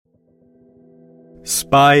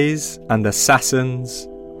Spies and assassins,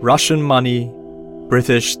 Russian money,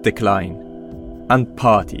 British decline, and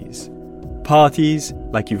parties. Parties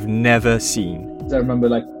like you've never seen. I remember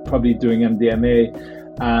probably doing MDMA,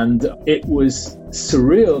 and it was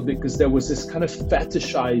surreal because there was this kind of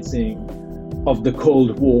fetishizing of the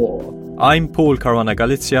Cold War. I'm Paul Caruana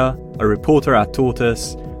Galizia, a reporter at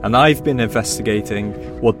Tortoise, and I've been investigating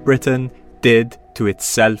what Britain did to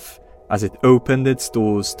itself as it opened its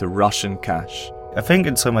doors to Russian cash. I think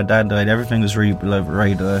until my dad died, everything was really below the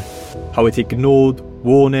radar. How it ignored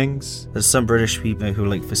warnings. There's some British people who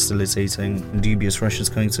like facilitating dubious Russians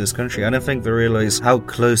coming to this country. I don't think they realise how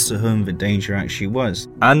close to home the danger actually was.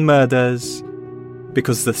 And murders,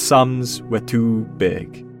 because the sums were too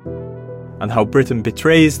big. And how Britain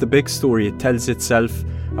betrays the big story it tells itself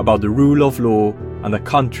about the rule of law and a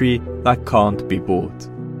country that can't be bought.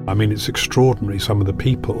 I mean, it's extraordinary, some of the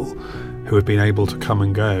people who have been able to come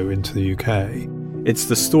and go into the UK. It's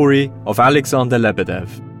the story of Alexander Lebedev.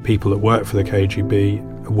 People that worked for the KGB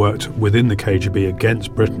and worked within the KGB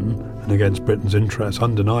against Britain and against Britain's interests,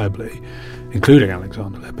 undeniably, including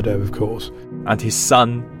Alexander Lebedev, of course. And his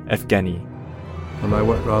son, Evgeny. When I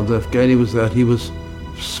went round, Evgeny was there. He was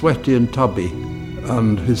sweaty and tubby,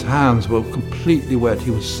 and his hands were completely wet.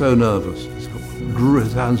 He was so nervous. His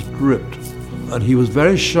hands dripped. And he was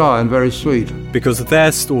very shy and very sweet. Because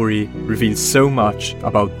their story reveals so much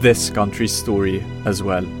about this country's story as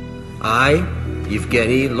well. I,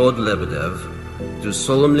 Evgeny Lord Lebedev, do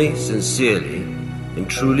solemnly, sincerely, and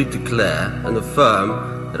truly declare and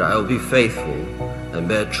affirm that I will be faithful and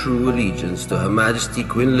bear true allegiance to Her Majesty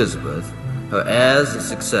Queen Elizabeth, her heirs and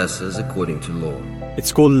successors according to law.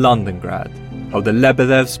 It's called Londongrad, how the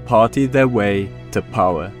Lebedevs partied their way to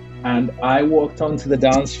power. And I walked onto the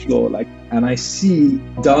dance floor, and I see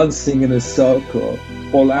dancing in a circle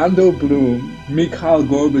Orlando Bloom, Mikhail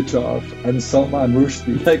Gorbachev, and Salman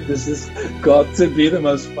Rushdie. This has got to be the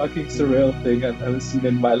most fucking surreal thing I've ever seen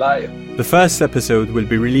in my life. The first episode will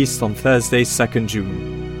be released on Thursday, 2nd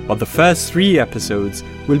June, but the first 3 episodes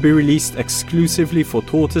will be released exclusively for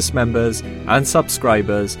Tortoise members and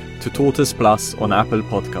subscribers to Tortoise Plus on Apple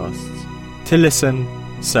Podcasts. To listen,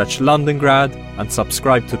 search Londongrad and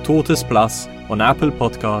subscribe to Tortoise Plus on Apple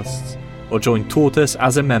Podcasts, or join Tortoise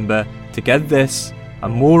as a member to get this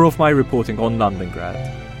and more of my reporting on Londongrad.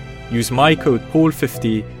 Use my code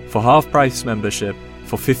PAUL50 for half-price membership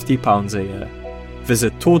for £50 a year.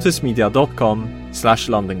 Visit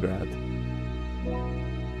tortoisemedia.com/Londongrad.